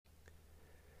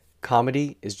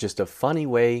Comedy is just a funny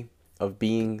way of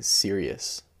being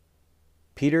serious.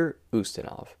 Peter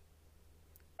Ustinov.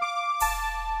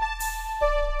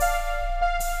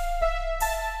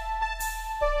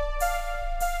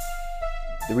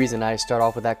 The reason I start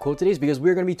off with that quote today is because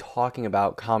we're going to be talking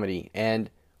about comedy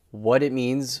and what it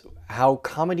means, how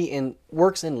comedy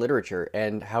works in literature,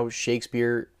 and how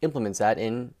Shakespeare implements that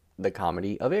in the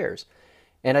Comedy of Errors.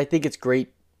 And I think it's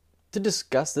great to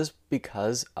discuss this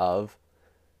because of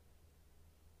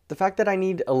the fact that I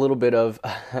need a little bit of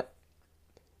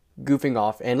goofing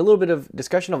off and a little bit of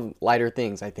discussion of lighter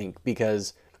things, I think,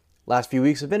 because last few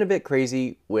weeks have been a bit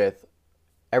crazy with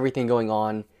everything going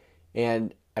on,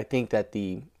 and I think that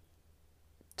the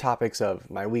topics of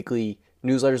my weekly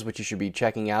newsletters, which you should be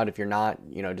checking out if you're not,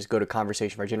 just go to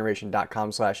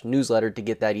conversationfourgeneration.com/newsletter to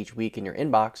get that each week in your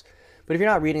inbox. But if you're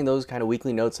not reading those kind of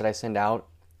weekly notes that I send out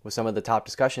with some of the top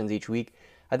discussions each week,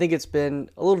 I think it's been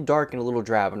a little dark and a little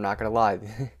drab, I'm not going to lie,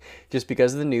 just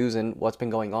because of the news and what's been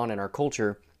going on in our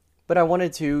culture. But I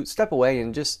wanted to step away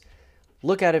and just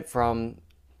look at it from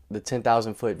the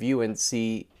 10,000 foot view and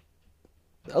see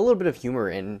a little bit of humor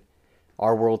in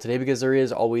our world today, because there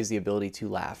is always the ability to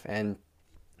laugh. And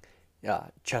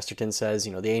Chesterton says,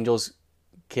 the angels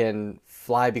can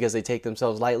fly because they take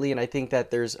themselves lightly. And I think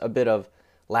that there's a bit of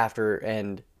laughter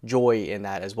and joy in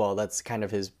that as well. That's kind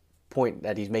of his point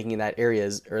that he's making in that area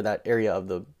of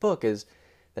the book, is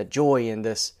that joy and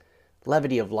this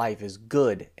levity of life is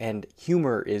good and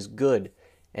humor is good.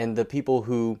 And the people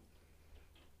who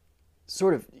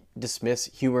sort of dismiss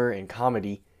humor and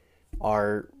comedy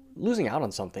are losing out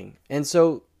on something. And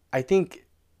so I think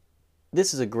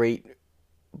this is a great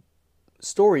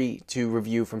story to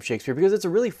review from Shakespeare because it's a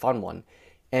really fun one.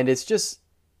 And it's just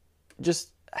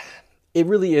it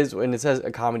really is, when it says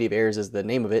A Comedy of Errors is the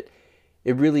name of it,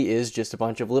 it really is just a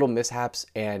bunch of little mishaps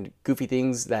and goofy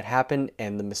things that happen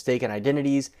and the mistaken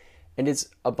identities. And it's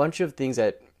a bunch of things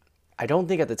that I don't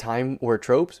think at the time were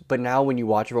tropes, but now when you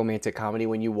watch a romantic comedy,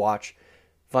 when you watch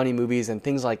funny movies and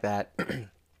things like that,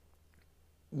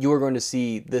 you are going to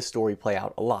see this story play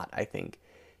out a lot, I think.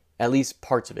 At least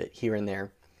parts of it here and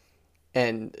there.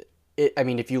 And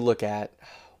if you look at,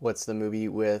 what's the movie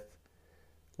with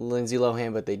Lindsay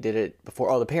Lohan, but they did it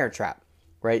before, The Parent Trap,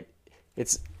 right?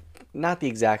 It's not the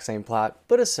exact same plot,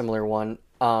 but a similar one,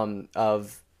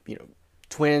 of,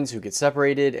 twins who get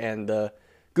separated and the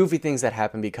goofy things that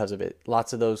happen because of it.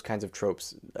 Lots of those kinds of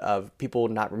tropes of people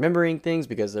not remembering things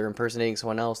because they're impersonating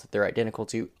someone else that they're identical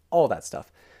to, all that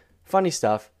stuff. Funny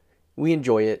stuff. We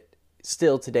enjoy it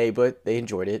still today, but they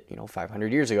enjoyed it,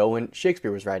 500 years ago when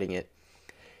Shakespeare was writing it.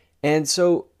 And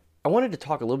so I wanted to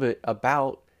talk a little bit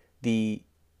about the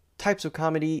types of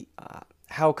comedy,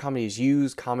 how comedy is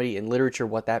used, comedy in literature,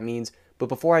 what that means. But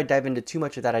before I dive into too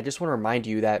much of that, I just want to remind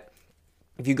you that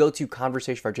if you go to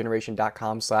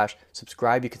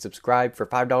conversationfourgeneration.com/subscribe, you can subscribe for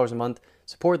 $5 a month,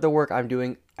 support the work I'm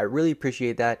doing. I really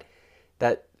appreciate that.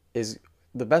 That is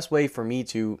the best way for me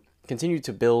to continue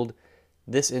to build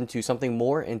this into something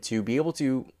more and to be able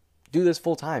to do this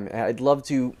full time. I'd love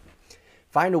to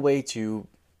find a way to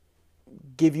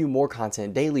give you more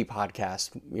content, daily podcasts,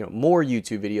 more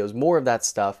YouTube videos, more of that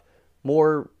stuff,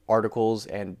 more articles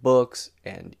and books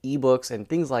and ebooks and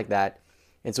things like that.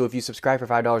 And so if you subscribe for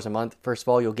 $5 a month, first of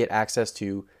all, you'll get access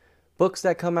to books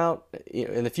that come out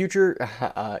in the future,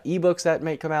 ebooks that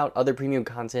may come out, other premium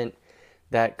content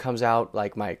that comes out,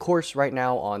 like my course right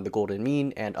now on the Golden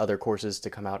Mean and other courses to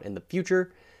come out in the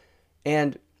future.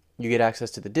 And you get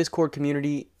access to the Discord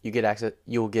community.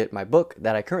 You'll get my book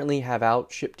that I currently have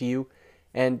out, shipped to you,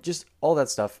 and just all that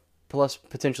stuff, plus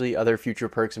potentially other future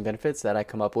perks and benefits that I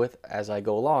come up with as I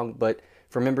go along. But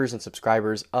for members and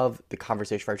subscribers of the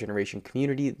Conversation for Our Generation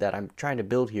community that I'm trying to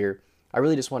build here, I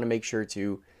really just want to make sure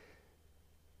to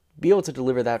be able to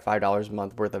deliver that $5 a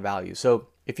month worth of value. So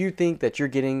if you think that you're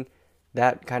getting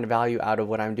that kind of value out of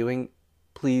what I'm doing,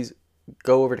 please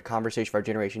go over to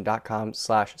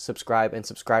conversationfourgeneration.com/subscribe and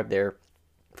subscribe there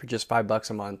for just $5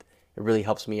 a month. It really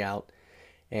helps me out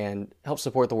and helps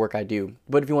support the work I do.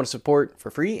 But if you want to support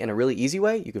for free in a really easy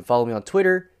way, you can follow me on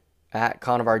Twitter at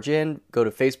ConofOurGen. Go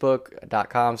to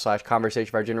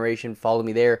facebook.com/conversationfourgeneration. Follow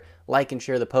me there. Like and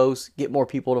share the posts. Get more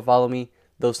people to follow me.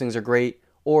 Those things are great.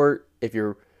 Or if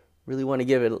you really want to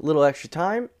give it a little extra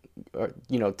time, or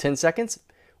 10 seconds,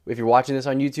 if you're watching this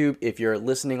on YouTube, if you're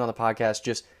listening on the podcast,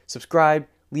 just subscribe,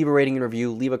 leave a rating and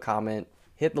review, leave a comment,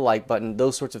 hit the like button.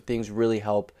 Those sorts of things really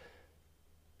help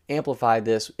amplify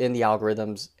this in the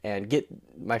algorithms and get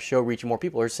my show reaching more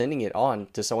people or sending it on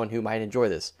to someone who might enjoy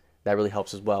this. That really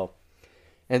helps as well.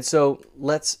 And so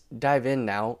let's dive in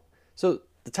now. So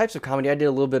the types of comedy, I did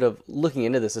a little bit of looking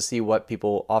into this to see what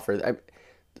people offer.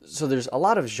 so there's a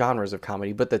lot of genres of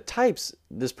comedy, but the types,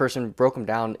 this person broke them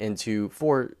down into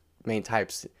 4 main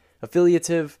types: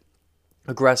 affiliative,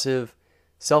 aggressive,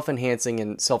 self-enhancing,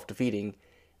 and self-defeating.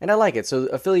 And I like it. So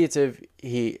affiliative,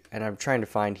 and I'm trying to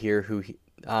find here who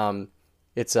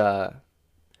it's a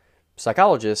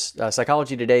psychologist,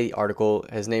 Psychology Today article.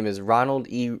 His name is Ronald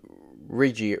E.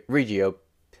 Riggio,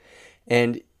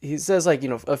 and he says, like,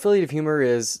 affiliative humor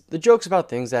is the jokes about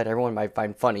things that everyone might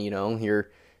find funny.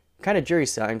 You're kind of Jerry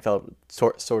Seinfeld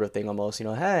sort of thing almost.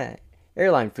 Hey,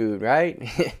 airline food, right?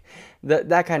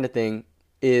 that kind of thing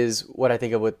is what I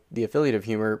think of with the affiliative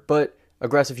humor. But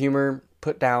aggressive humor,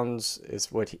 put downs is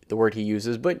the word he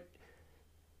uses. But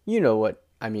you know what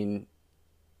I mean.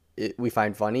 We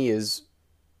find funny is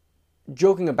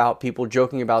joking about people,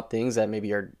 joking about things that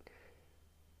maybe are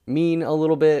mean a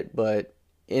little bit, but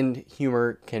in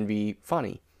humor can be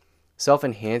funny.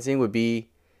 Self-enhancing would be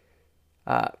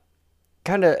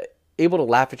kind of able to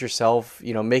laugh at yourself,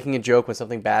 making a joke when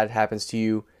something bad happens to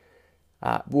you.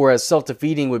 Whereas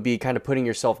self-defeating would be kind of putting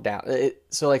yourself down.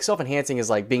 So like self-enhancing is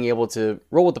like being able to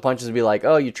roll with the punches and be like,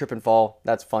 oh, you trip and fall.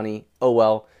 That's funny. Oh,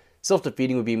 well.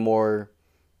 Self-defeating would be more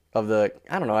of the,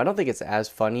 I don't know, I don't think it's as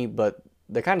funny, but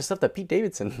the kind of stuff that Pete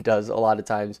Davidson does a lot of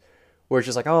times, where it's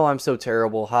just like, oh, I'm so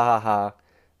terrible. Ha ha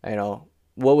ha.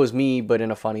 What was me, but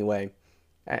in a funny way.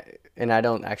 And I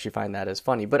don't actually find that as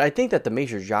funny. But I think that the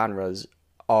major genres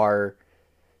are,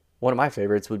 one of my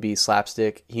favorites would be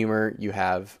slapstick humor. You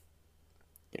have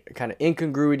kind of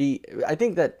incongruity. I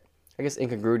guess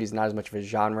incongruity is not as much of a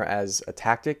genre as a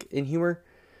tactic in humor.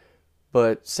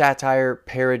 But satire,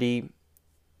 parody,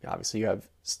 obviously you have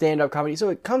stand-up comedy. So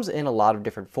it comes in a lot of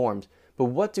different forms. But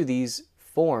what do these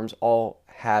forms all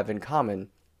have in common?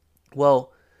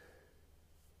 Well,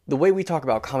 the way we talk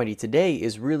about comedy today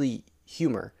is really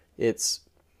humor. It's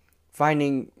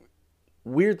finding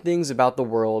weird things about the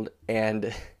world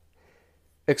and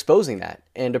exposing that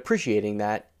and appreciating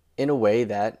that in a way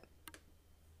that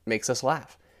makes us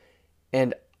laugh.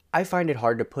 And I find it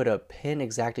hard to put a pin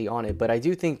exactly on it, but I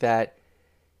do think that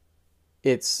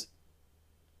it's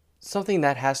something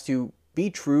that has to be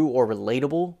true or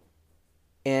relatable.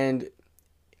 And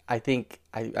I think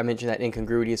I mentioned that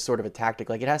incongruity is sort of a tactic.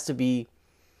 Like, it has to be,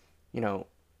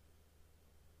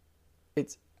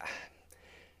 it's,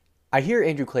 I hear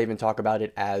Andrew Klavan talk about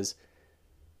it as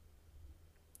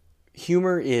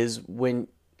humor is when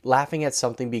laughing at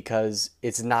something because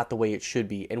it's not the way it should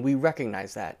be. And we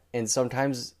recognize that. And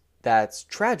sometimes that's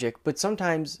tragic, but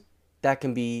sometimes that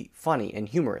can be funny and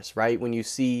humorous, right? When you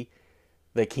see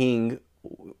the king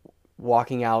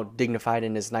walking out dignified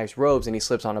in his nice robes and he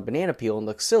slips on a banana peel and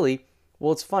looks silly,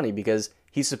 well, it's funny because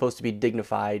he's supposed to be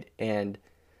dignified and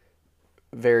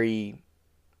very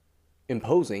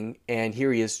imposing, and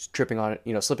here he is tripping on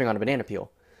it, slipping on a banana peel.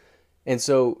 And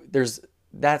so there's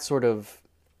that sort of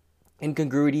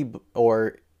incongruity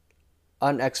or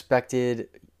unexpected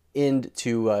end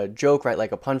to a joke, right?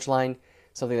 Like a punchline,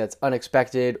 something that's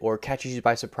unexpected or catches you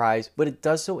by surprise, but it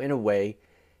does so in a way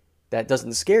that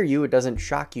doesn't scare you, it doesn't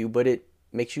shock you, but it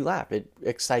makes you laugh. It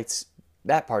excites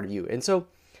that part of you. And so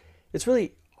it's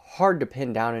really hard to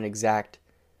pin down an exact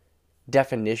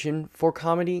definition for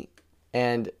comedy,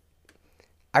 and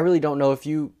I really don't know if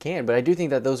you can, but I do think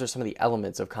that those are some of the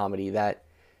elements of comedy, that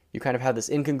you kind of have this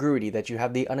incongruity, that you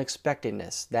have the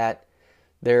unexpectedness, that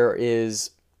there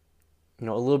is, a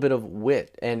little bit of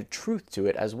wit and truth to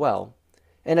it as well.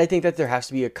 And I think that there has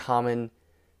to be a common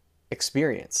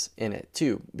experience in it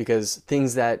too, because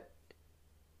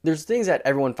there's things that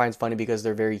everyone finds funny because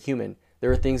they're very human.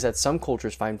 There are things that some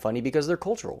cultures find funny because they're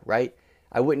cultural, right?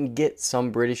 I wouldn't get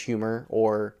some British humor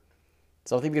or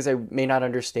something because I may not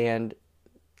understand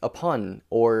a pun,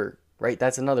 or, right,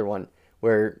 that's another one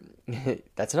where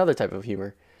that's another type of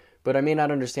humor. But I may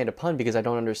not understand a pun because I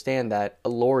don't understand that a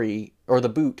lorry or the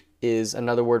boot is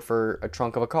another word for a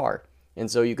trunk of a car. And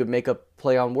so you could make a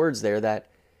play on words there that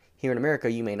here in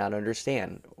America you may not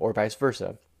understand, or vice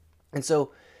versa. And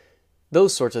so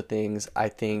those sorts of things I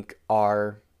think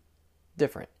are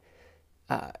different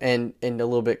and a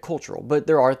little bit cultural. But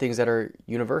there are things that are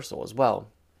universal as well.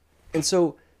 And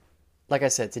so, like I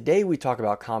said, today we talk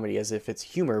about comedy as if it's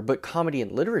humor, but comedy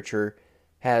in literature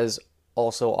has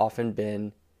also often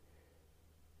been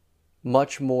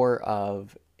much more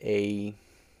of a,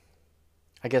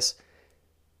 I guess,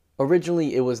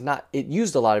 originally it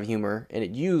used a lot of humor and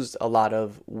it used a lot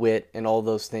of wit and all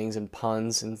those things and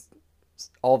puns and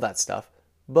all that stuff.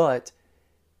 But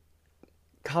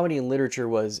comedy in literature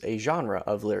was a genre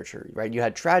of literature, right? You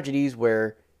had tragedies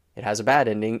where it has a bad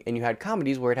ending, and you had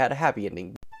comedies where it had a happy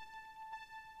ending.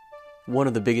 One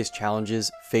of the biggest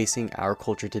challenges facing our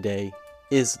culture today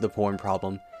is the porn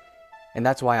problem. And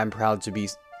that's why I'm proud to be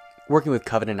working with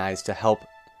Covenant Eyes to help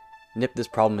nip this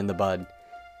problem in the bud.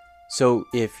 So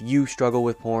if you struggle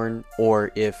with porn,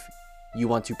 or if you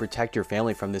want to protect your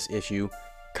family from this issue,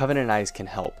 Covenant Eyes can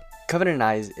help. Covenant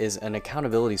Eyes is an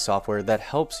accountability software that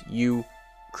helps you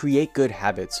create good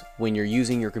habits when you're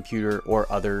using your computer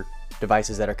or other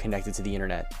devices that are connected to the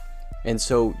internet. And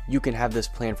so you can have this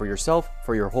plan for yourself,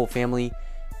 for your whole family,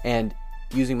 and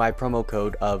using my promo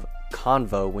code of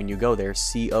CONVO when you go there,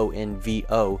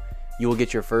 CONVO, you will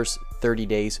get your first 30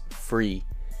 days free.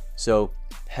 So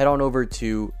head on over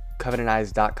to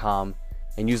covenanteyes.com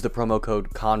and use the promo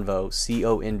code CONVO,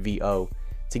 CONVO,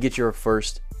 to get your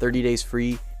first 30 days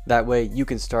free. That way you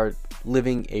can start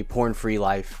living a porn-free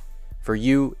life for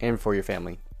you and for your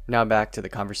family. Now back to the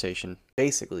conversation.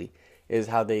 Basically is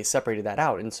how they separated that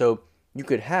out. And so you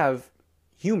could have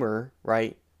humor,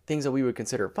 right? Things that we would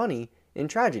consider funny in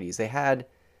tragedies. They had,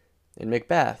 in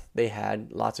Macbeth, they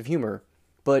had lots of humor.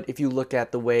 But if you look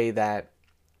at the way that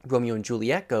Romeo and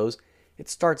Juliet goes, it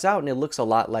starts out and it looks a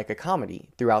lot like a comedy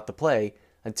throughout the play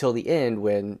until the end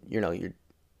when, you're,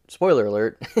 spoiler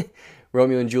alert,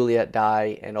 Romeo and Juliet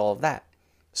die and all of that.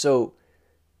 So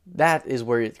that is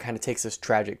where it kind of takes this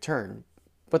tragic turn.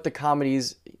 But the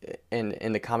comedies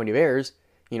in the Comedy of Errors,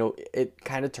 it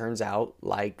kind of turns out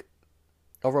like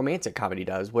a romantic comedy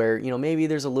does, where, maybe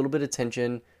there's a little bit of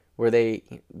tension where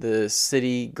the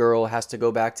city girl has to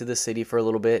go back to the city for a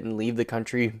little bit and leave the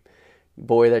country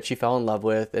boy that she fell in love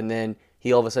with. And then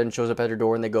he all of a sudden shows up at her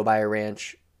door and they go by a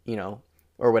ranch,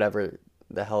 or whatever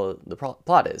the hell the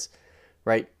plot is,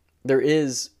 right? There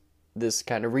is this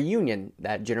kind of reunion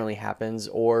that generally happens,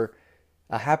 or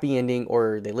a happy ending,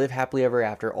 or they live happily ever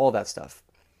after, all that stuff.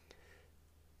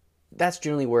 That's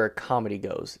generally where a comedy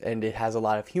goes, and it has a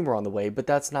lot of humor on the way, but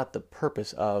that's not the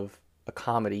purpose of a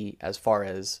comedy as far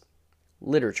as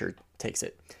literature takes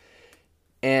it.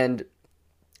 And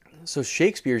so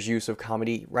Shakespeare's use of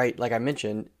comedy, right, like I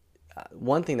mentioned,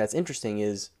 one thing that's interesting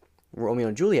is Romeo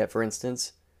and Juliet, for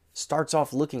instance, starts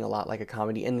off looking a lot like a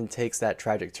comedy and then takes that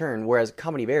tragic turn, whereas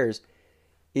Comedy of Errors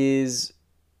is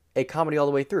a comedy all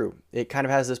the way through. It kind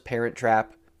of has this Parent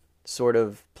Trap sort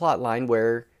of plot line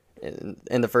where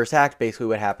in the first act, basically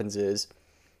what happens is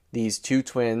these two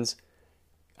twins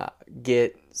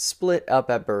get split up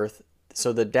at birth.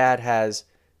 So the dad has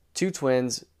two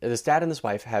twins. This dad and this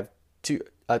wife have two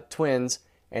twins,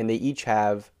 and they each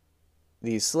have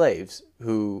these slaves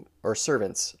who are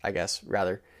servants, I guess,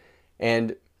 rather.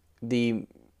 And the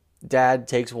dad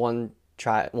takes one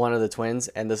of the twins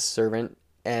and the servant,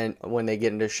 and when they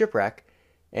get into shipwreck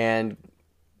and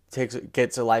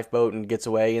gets a lifeboat and gets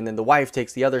away, and then the wife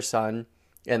takes the other son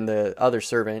and the other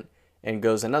servant and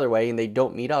goes another way, and they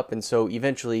don't meet up. And so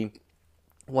eventually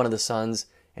one of the sons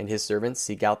and his servants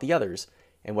seek out the others.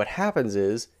 And what happens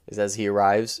is as he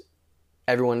arrives,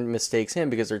 everyone mistakes him,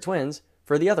 because they're twins,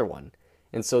 for the other one.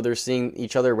 And so they're seeing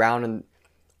each other around, and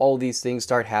all these things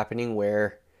start happening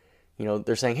where,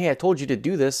 they're saying, hey, I told you to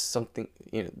do this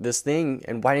thing,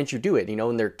 and why didn't you do it?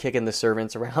 And they're kicking the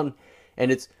servants around,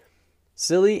 and it's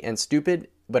silly and stupid,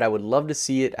 but I would love to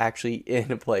see it actually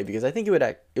in a play, because I think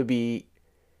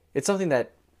it's something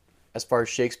that, as far as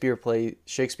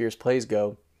Shakespeare's plays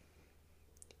go,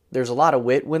 there's a lot of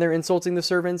wit when they're insulting the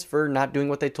servants for not doing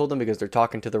what they told them because they're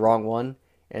talking to the wrong one,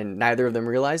 and neither of them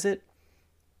realize it.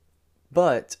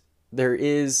 But there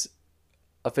is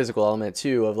a physical element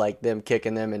too, of like them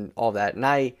kicking them and all that. And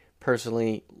I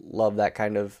personally love that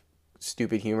kind of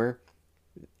stupid humor.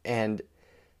 And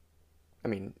I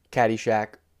mean,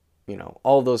 Caddyshack,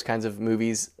 all those kinds of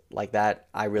movies like that,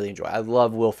 I really enjoy. I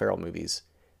love Will Ferrell movies.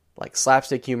 Like,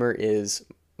 slapstick humor is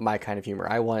my kind of humor.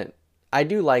 I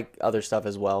do like other stuff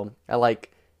as well. I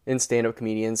like, in stand-up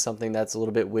comedians, something that's a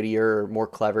little bit wittier or more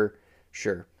clever,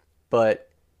 sure. But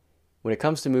when it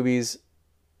comes to movies,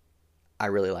 I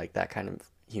really like that kind of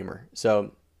humor.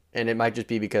 So, and it might just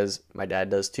be because my dad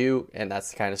does too, and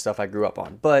that's the kind of stuff I grew up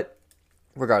on. But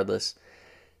regardless,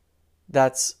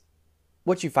 that's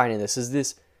what you find in this,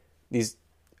 is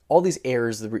all these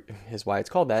errors is why it's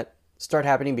called that, start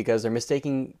happening because they're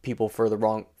mistaking people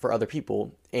for other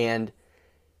people. And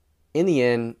in the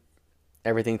end,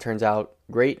 everything turns out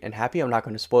great and happy. I'm not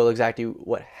going to spoil exactly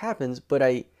what happens, but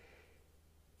I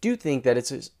do think that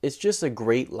it's just a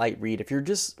great light read. If you're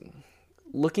just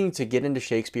looking to get into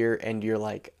Shakespeare and you're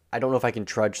like, I don't know if I can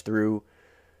trudge through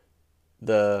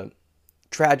the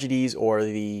tragedies or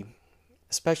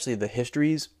especially the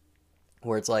histories,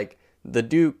 where it's like the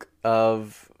Duke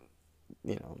of,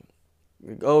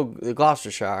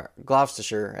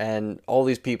 Gloucestershire, and all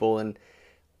these people and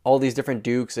all these different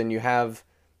dukes, and you have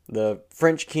the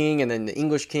French king and then the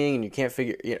English king, and you can't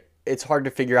figure, it's hard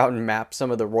to figure out and map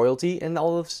some of the royalty and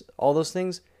all those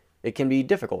things. It can be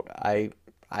difficult. I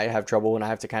have trouble, and I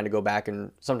have to kind of go back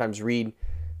and sometimes read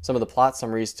some of the plot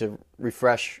summaries to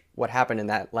refresh what happened in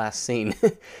that last scene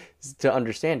to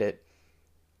understand it.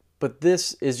 But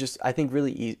this is just, I think,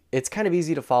 really easy. It's kind of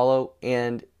easy to follow,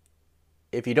 and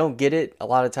if you don't get it, a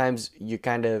lot of times you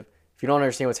kind of, if you don't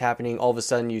understand what's happening, all of a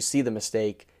sudden you see the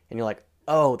mistake and you're like,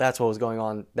 oh, that's what was going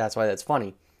on. That's why that's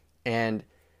funny. And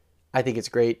I think it's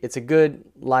great. It's a good,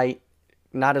 light,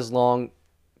 not as long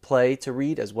play to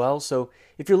read as well. So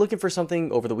if you're looking for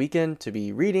something over the weekend to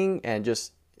be reading and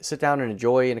just sit down and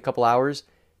enjoy in a couple hours,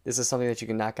 this is something that you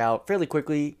can knock out fairly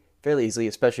quickly, fairly easily,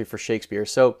 especially for Shakespeare.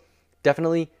 So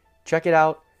definitely check it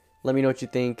out. Let me know what you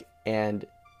think, and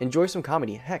enjoy some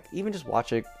comedy. Heck, even just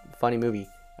watch a funny movie.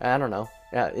 I don't know.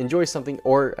 Enjoy something.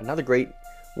 Or another great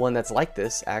one that's like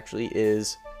this actually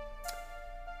is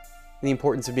The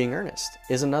Importance of Being Earnest.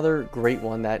 Is another great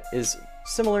one that is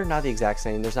similar, not the exact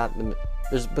same.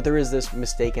 But there is this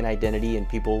mistaken identity and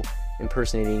people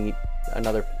impersonating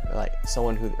another, like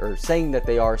someone who, or saying that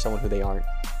they are someone who they aren't.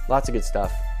 Lots of good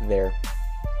stuff there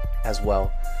as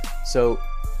well. So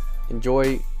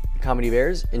enjoy Comedy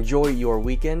Bears. Enjoy your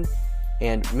weekend,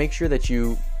 and make sure that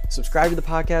you subscribe to the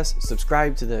podcast,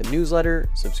 subscribe to the newsletter,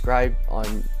 subscribe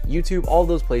on YouTube, all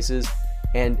those places.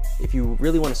 And if you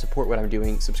really want to support what I'm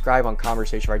doing, subscribe on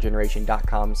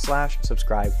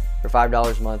conversationofourgeneration.com/subscribe for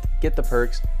 $5 a month. Get the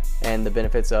perks and the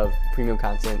benefits of premium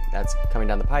content that's coming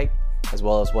down the pipe, as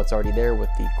well as what's already there with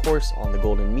the course on the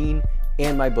golden mean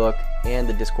and my book and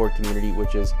the Discord community,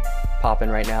 which is popping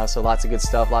right now. So lots of good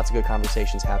stuff, lots of good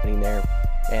conversations happening there.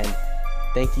 And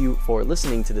thank you for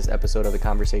listening to this episode of The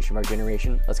Conversation of Our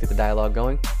Generation. Let's get the dialogue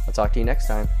going. I'll talk to you next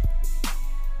time.